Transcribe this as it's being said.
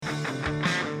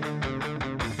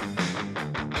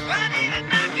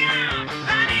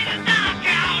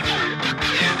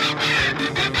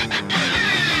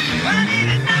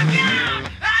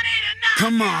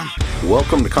Come on.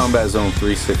 Welcome to Combat Zone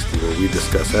 360, where we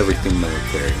discuss everything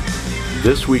military.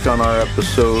 This week on our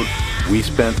episode, we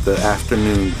spent the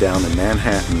afternoon down in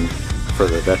Manhattan for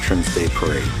the Veterans Day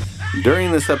Parade.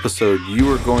 During this episode, you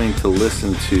are going to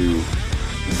listen to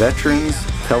veterans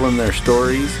telling their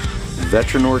stories,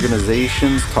 veteran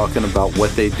organizations talking about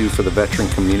what they do for the veteran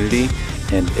community,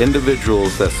 and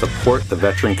individuals that support the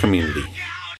veteran community.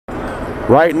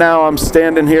 Right now, I'm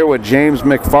standing here with James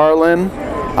McFarland.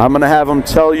 I'm gonna have him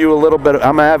tell you a little bit.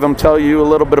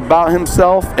 About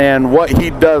himself and what he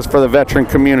does for the veteran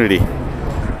community.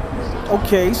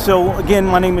 Okay, so again,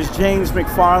 my name is James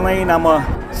McFarlane. I'm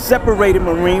a separated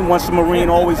Marine, once a Marine,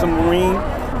 always a Marine.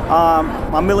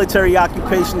 My military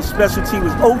occupation specialty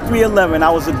was 0311. I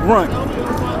was a grunt.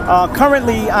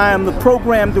 Currently, I am the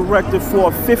program director for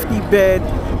a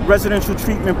 50-bed residential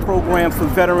treatment program for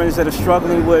veterans that are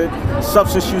struggling with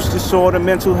substance use disorder,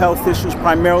 mental health issues,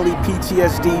 primarily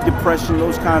PTSD, depression,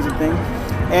 those kinds of things.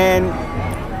 And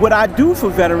what I do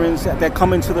for veterans that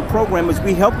come into the program is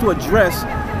we help to address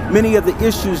many of the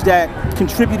issues that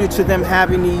contributed to them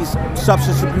having these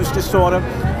substance abuse disorder,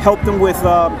 help them with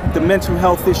the mental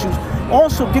health issues,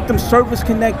 also get them service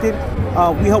connected.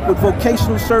 We help with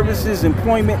vocational services,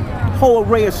 employment, whole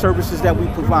array of services that we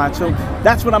provide. So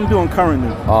that's what I'm doing currently.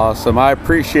 Awesome, I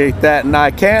appreciate that. And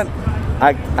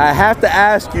I have to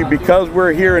ask you, because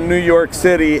we're here in New York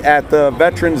City at the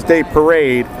Veterans Day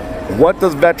Parade, what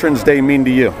does Veterans Day mean to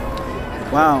you?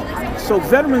 Wow. So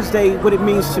Veterans Day, what it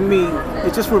means to me,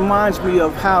 it just reminds me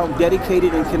of how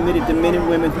dedicated and committed the men and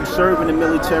women who serve in the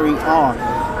military are.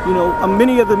 You know,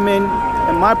 many of the men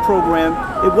in my program,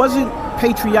 it wasn't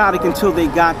patriotic until they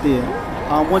got there.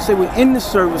 Once they were in the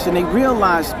service and they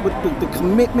realized what the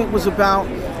commitment was about,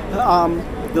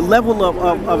 the level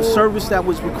of service that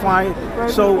was required.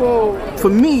 So for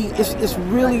me, it's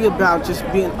really about just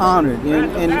being honored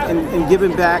and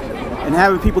giving back and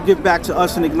having people give back to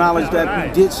us and acknowledge that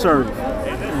we did serve.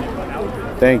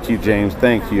 Thank you, James.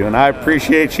 Thank you. And I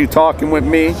appreciate you talking with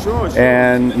me. Sure.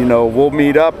 And, you know, we'll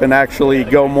meet up and actually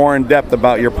go more in depth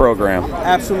about your program.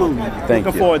 Absolutely. Thank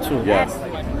Looking you. forward to it. Yes.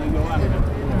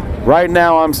 Right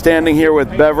now, I'm standing here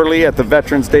with Beverly at the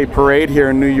Veterans Day Parade here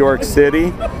in New York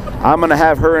City. I'm going to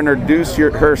have her introduce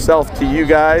herself to you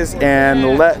guys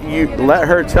and let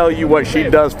her tell you what she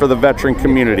does for the veteran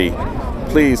community.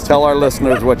 Please tell our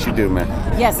listeners what you do, man.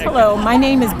 Yes, hello. My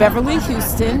name is Beverly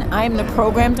Houston. I am the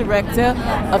program director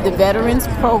of the Veterans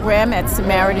Program at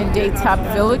Samaritan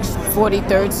Daytop Village,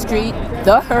 43rd Street,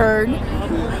 The Herd.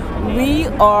 We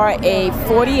are a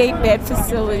 48-bed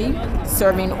facility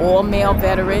serving all male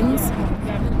veterans.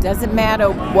 Doesn't matter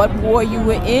what war you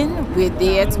were in, we're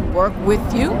there to work with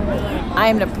you. I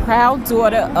am the proud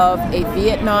daughter of a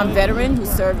Vietnam veteran who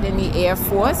served in the Air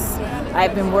Force.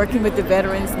 I've been working with the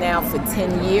veterans now for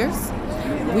 10 years.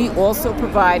 We also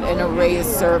provide an array of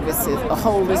services, a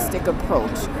holistic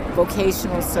approach,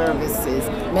 vocational services,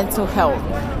 mental health,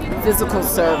 physical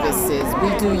services.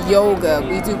 We do yoga,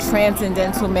 we do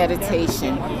transcendental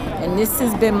meditation. And this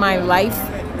has been my life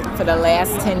for the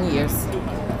last 10 years.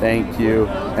 Thank you.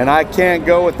 And I can't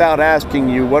go without asking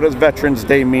you, what does Veterans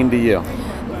Day mean to you?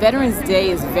 Veterans Day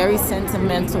is very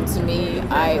sentimental to me.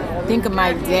 I think of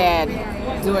my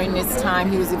dad during this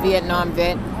time. He was a Vietnam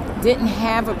vet, didn't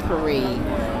have a parade,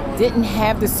 didn't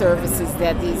have the services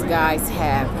that these guys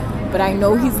have. But I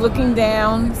know he's looking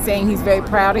down, saying he's very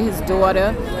proud of his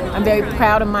daughter. I'm very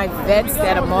proud of my vets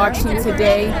that are marching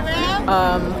today.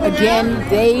 Again,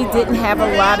 they didn't have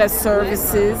a lot of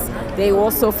services. They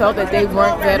also felt that they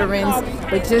weren't veterans,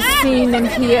 but just seeing them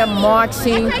here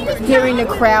marching, hearing the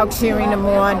crowd cheering them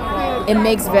on, it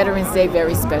makes Veterans Day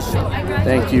very special.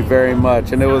 Thank you very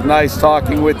much. And it was nice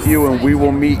talking with you, and we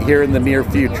will meet here in the near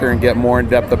future and get more in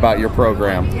depth about your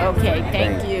program. Okay,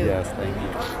 thank you. Yes, thank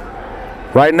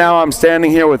you. Right now I'm standing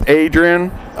here with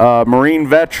Adrian, a Marine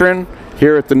veteran,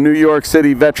 here at the New York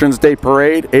City Veterans Day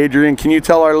Parade. Adrian, can you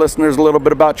tell our listeners a little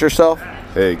bit about yourself?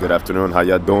 Hey, good afternoon. How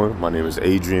y'all doing? My name is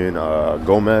Adrian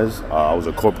Gomez. I was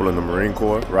a corporal in the Marine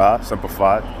Corps, Semper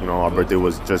Fi. You know, our birthday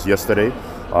was just yesterday,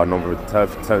 November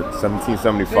 10th,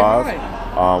 1775.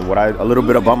 A little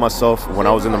bit about myself. When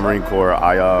I was in the Marine Corps,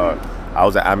 I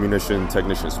was an ammunition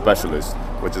technician specialist,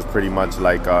 which is pretty much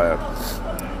like,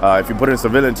 if you put it in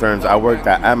civilian terms, I worked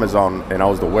at Amazon and I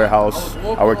was the warehouse.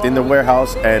 I worked in the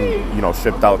warehouse and, you know,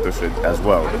 shipped out the shit as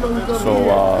well.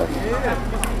 So,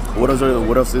 what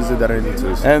else is it that I need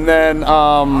to say? And then,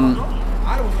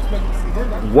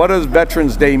 what does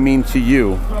Veterans Day mean to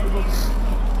you?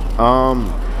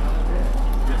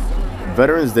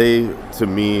 Veterans Day to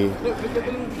me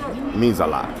means a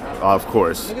lot, of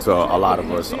course, to a lot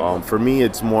of us. For me,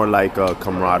 it's more like a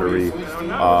camaraderie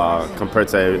compared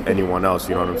to anyone else,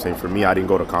 you know what I'm saying? For me, I didn't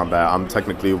go to combat. I'm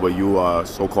technically what you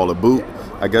so-called a boot,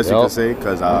 I guess you could say,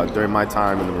 because during my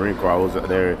time in the Marine Corps, I was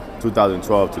there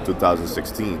 2012 to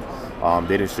 2016.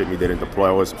 They didn't ship me, they didn't deploy.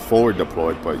 I was forward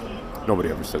deployed, but nobody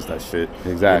ever says that shit.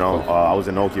 Exactly. You know, I was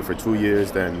in Oki for 2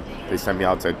 years, then they sent me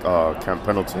out to Camp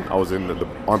Pendleton. I was in the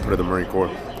armpit of the Marine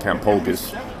Corps, Camp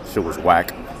Pogus. Shit was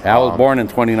whack. I was born in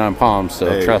 29 Palms,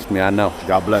 so trust me, I know.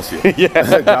 God bless you.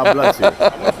 God bless you.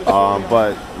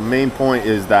 But main point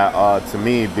is that to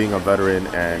me, being a veteran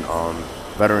and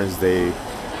Veterans Day,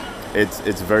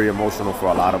 it's very emotional for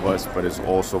a lot of us, but it's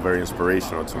also very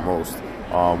inspirational to most.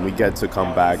 We get to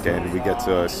come back and we get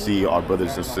to see our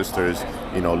brothers and sisters,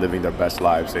 you know, living their best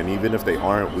lives. And even if they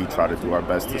aren't, we try to do our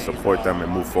best to support them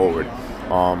and move forward.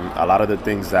 A lot of the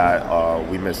things that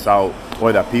we miss out,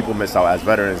 or that people miss out as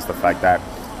veterans, the fact that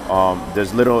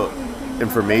there's little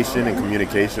information and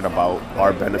communication about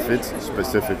our benefits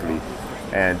specifically.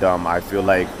 And I feel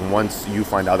like once you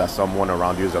find out that someone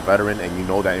around you is a veteran and you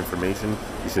know that information,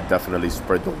 you should definitely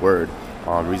spread the word.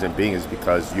 Reason being is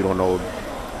because you don't know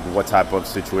what type of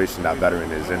situation that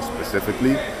veteran is in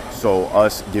specifically. So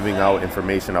us giving out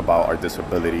information about our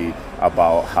disability,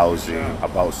 about housing,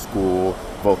 about school,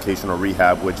 vocational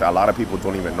rehab, which a lot of people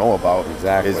don't even know about,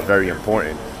 is very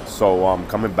important. So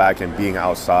coming back and being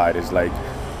outside is like,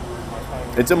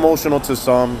 it's emotional to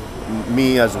some,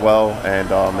 me as well, and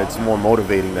it's more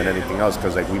motivating than anything else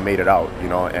because like we made it out, you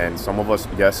know. And some of us,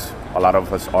 yes, a lot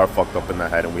of us are fucked up in the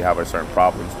head and we have our certain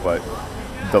problems, but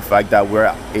the fact that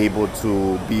we're able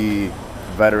to be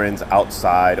veterans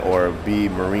outside, or be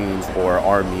Marines or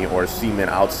Army or seamen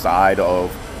outside of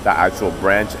the actual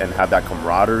branch and have that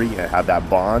camaraderie and have that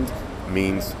bond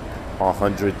means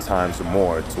 100 times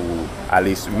more to at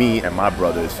least me and my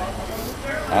brothers.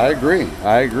 I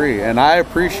agree, and I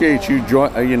appreciate you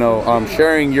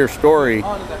sharing your story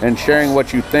and sharing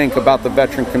what you think about the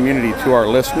veteran community to our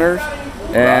listeners.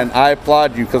 And I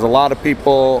applaud you because a lot of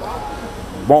people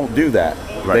won't do that.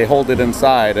 Right. They hold it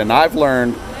inside, and I've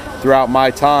learned throughout my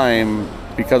time,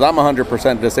 because I'm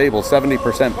 100% disabled, 70%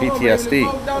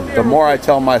 PTSD. The more I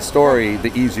tell my story,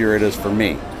 the easier it is for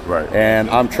me. Right. And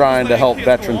I'm trying to help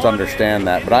veterans understand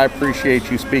that. But I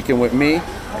appreciate you speaking with me,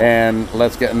 and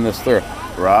let's get in this through.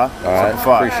 All right.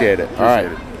 Appreciate it. All right.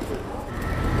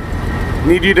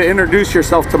 Need you to introduce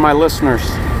yourself to my listeners.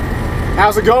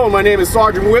 How's it going? My name is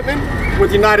Sergeant Whitman with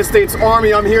the United States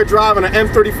Army. I'm here driving an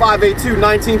M35A2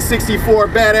 1964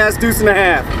 badass deuce and a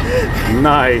half.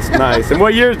 Nice. And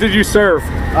what years did you serve?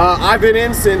 I've been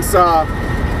in since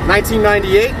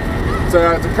 1998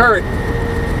 to current.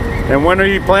 And when are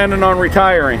you planning on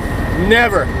retiring?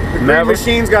 Never. The Green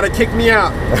Machine's got to kick me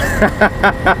out.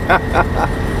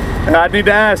 And I need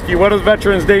to ask you, what does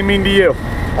Veterans Day mean to you?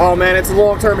 Oh man, it's a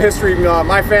long-term history.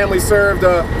 My family served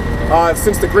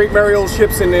since the Great Mariel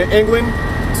ships in England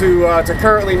to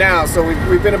currently now. So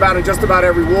we've been in just about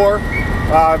every war.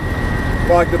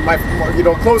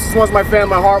 Closest one's my family,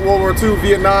 my heart, World War II,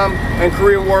 Vietnam, and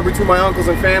Korean War between my uncles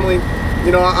and family.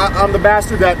 You know, I'm the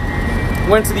bastard that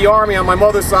went to the Army on my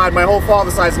mother's side. My whole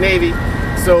father's side's Navy.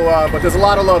 So, but there's a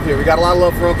lot of love here. We got a lot of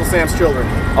love for Uncle Sam's children.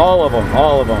 All of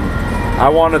them. I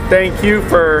want to thank you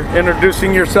for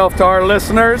introducing yourself to our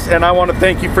listeners, and I want to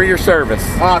thank you for your service.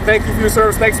 Thank you for your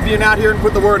service. Thanks for being out here and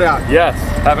putting the word out. Yes.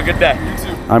 Have a good day. You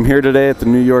too. I'm here today at the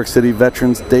New York City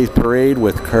Veterans Day Parade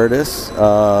with Curtis,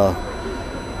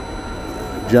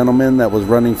 gentleman that was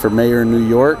running for mayor in New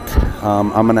York.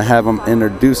 I'm going to have him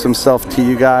introduce himself to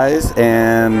you guys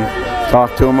and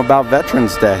talk to him about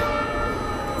Veterans Day.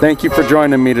 Thank you for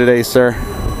joining me today, sir.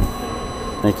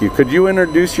 Thank you. Could you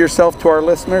introduce yourself to our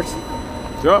listeners?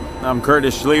 Sure. I'm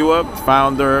Curtis Sliwa,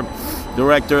 founder,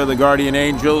 director of the Guardian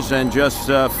Angels, and just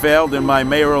failed in my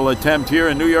mayoral attempt here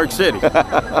in New York City.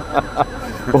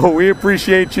 Well, we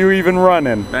appreciate you even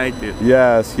running. Thank you.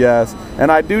 Yes.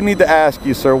 And I do need to ask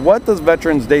you, sir, what does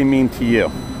Veterans Day mean to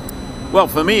you? Well,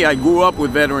 for me, I grew up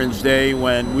with Veterans Day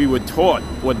when we were taught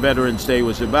what Veterans Day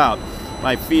was about.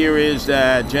 My fear is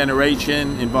that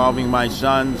generation involving my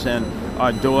sons and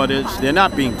our daughters, they're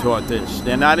not being taught this.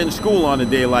 They're not in school on a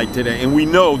day like today, and we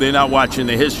know they're not watching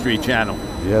the History Channel.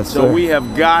 Yes, so sir. we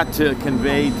have got to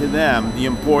convey to them the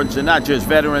importance of not just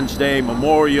Veterans Day,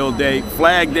 Memorial Day,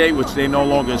 Flag Day, which they no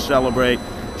longer celebrate,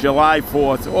 July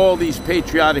 4th, all these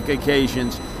patriotic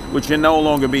occasions which are no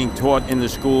longer being taught in the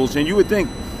schools. And you would think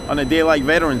on a day like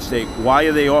Veterans Day, why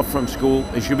are they off from school?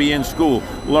 They should be in school,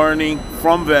 learning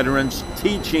from veterans,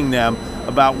 teaching them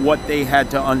about what they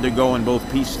had to undergo in both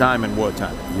peacetime and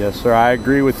wartime. Yes, sir. I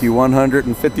agree with you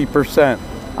 150%.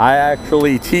 I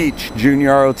actually teach junior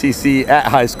ROTC at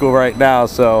high school right now,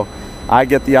 so I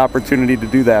get the opportunity to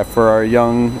do that for our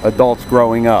young adults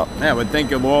growing up. Yeah, but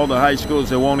think of all the high schools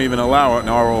that won't even allow an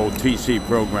ROTC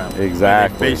program.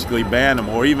 Exactly. They basically ban them,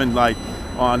 or even like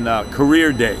on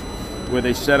career day, where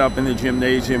they set up in the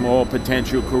gymnasium all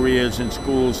potential careers and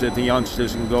schools that the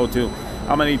youngsters can go to.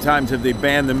 How many times have they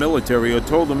banned the military or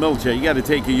told the military, you got to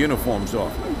take your uniforms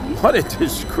off? What a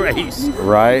disgrace.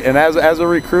 Right, and as a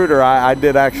recruiter, I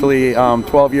did actually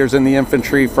 12 years in the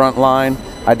infantry front line.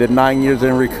 I did 9 years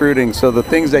in recruiting, so the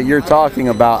things that you're talking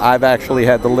about, I've actually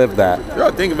had to live that.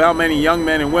 Sure, think of how many young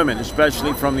men and women,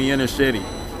 especially from the inner city,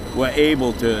 were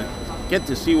able to get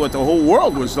to see what the whole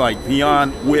world was like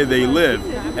beyond where they live.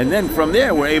 And then from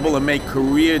there, we're able to make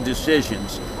career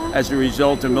decisions as a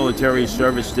result of military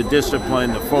service, the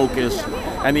discipline, the focus,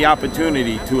 and the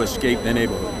opportunity to escape the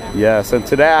neighborhood. Yes, and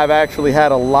today I've actually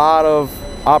had a lot of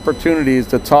opportunities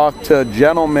to talk to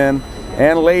gentlemen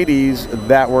and ladies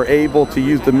that were able to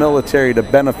use the military to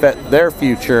benefit their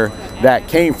future that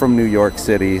came from New York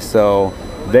City. So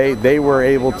they were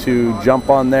able to jump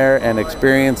on there and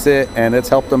experience it, and it's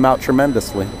helped them out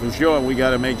tremendously. For sure, we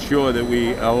got to make sure that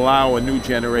we allow a new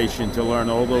generation to learn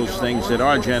all those things that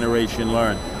our generation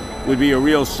learned. Would be a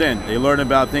real sin. They learn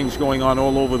about things going on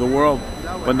all over the world,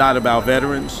 but not about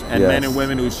veterans and men and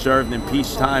women who served in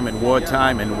peacetime and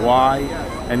wartime, and why,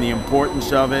 and the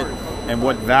importance of it, and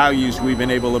what values we've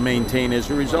been able to maintain as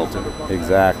a result of it.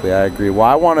 Exactly, I agree. Well,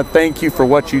 I want to thank you for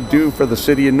what you do for the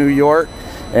city of New York,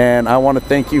 and I want to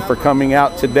thank you for coming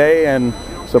out today and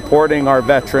supporting our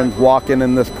veterans walking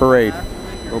in this parade.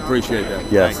 We appreciate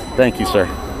that. Yes, thank you, sir.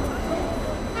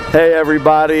 Hey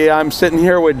everybody, I'm sitting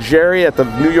here with Jerry at the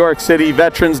New York City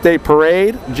Veterans Day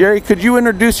Parade. Jerry, could you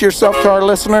introduce yourself to our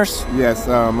listeners? Yes,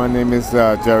 my name is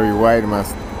Jerry White. I'm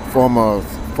a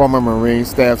former Marine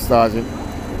Staff Sergeant.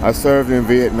 I served in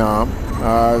Vietnam,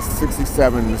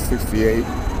 67 to 68,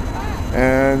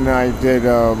 and I did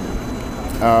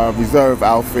reserve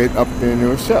outfit up in New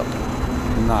Rochelle.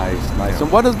 Nice, nice.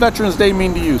 And what does Veterans Day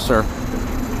mean to you, sir?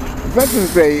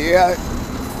 Veterans Day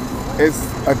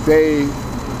is a day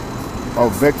of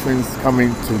veterans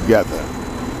coming together.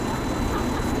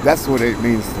 That's what it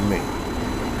means to me.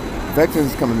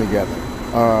 Veterans coming together.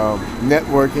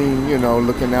 Networking,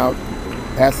 looking out,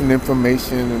 passing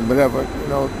information and whatever,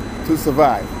 to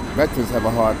survive. Veterans have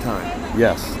a hard time.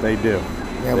 Yes, they do.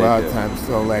 They have a hard time.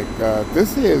 So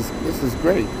this is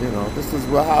great, This is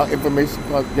how information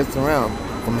gets around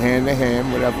from hand to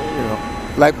hand, whatever,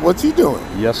 Like what you doing.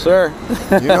 Yes, sir.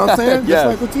 You know what I'm saying? Yes. Just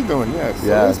like what you doing, yes. So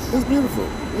yes. It's beautiful.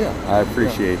 Yeah. I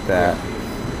appreciate that.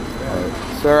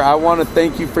 Sir, I want to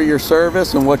thank you for your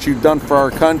service and what you've done for our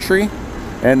country.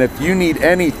 And if you need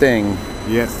anything,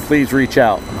 yes, please reach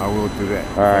out. I will do that.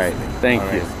 All right. Thank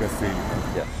you. It's good seeing you.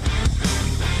 Yeah.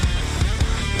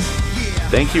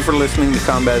 Thank you for listening to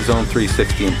Combat Zone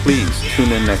 360, and please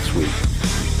tune in next week.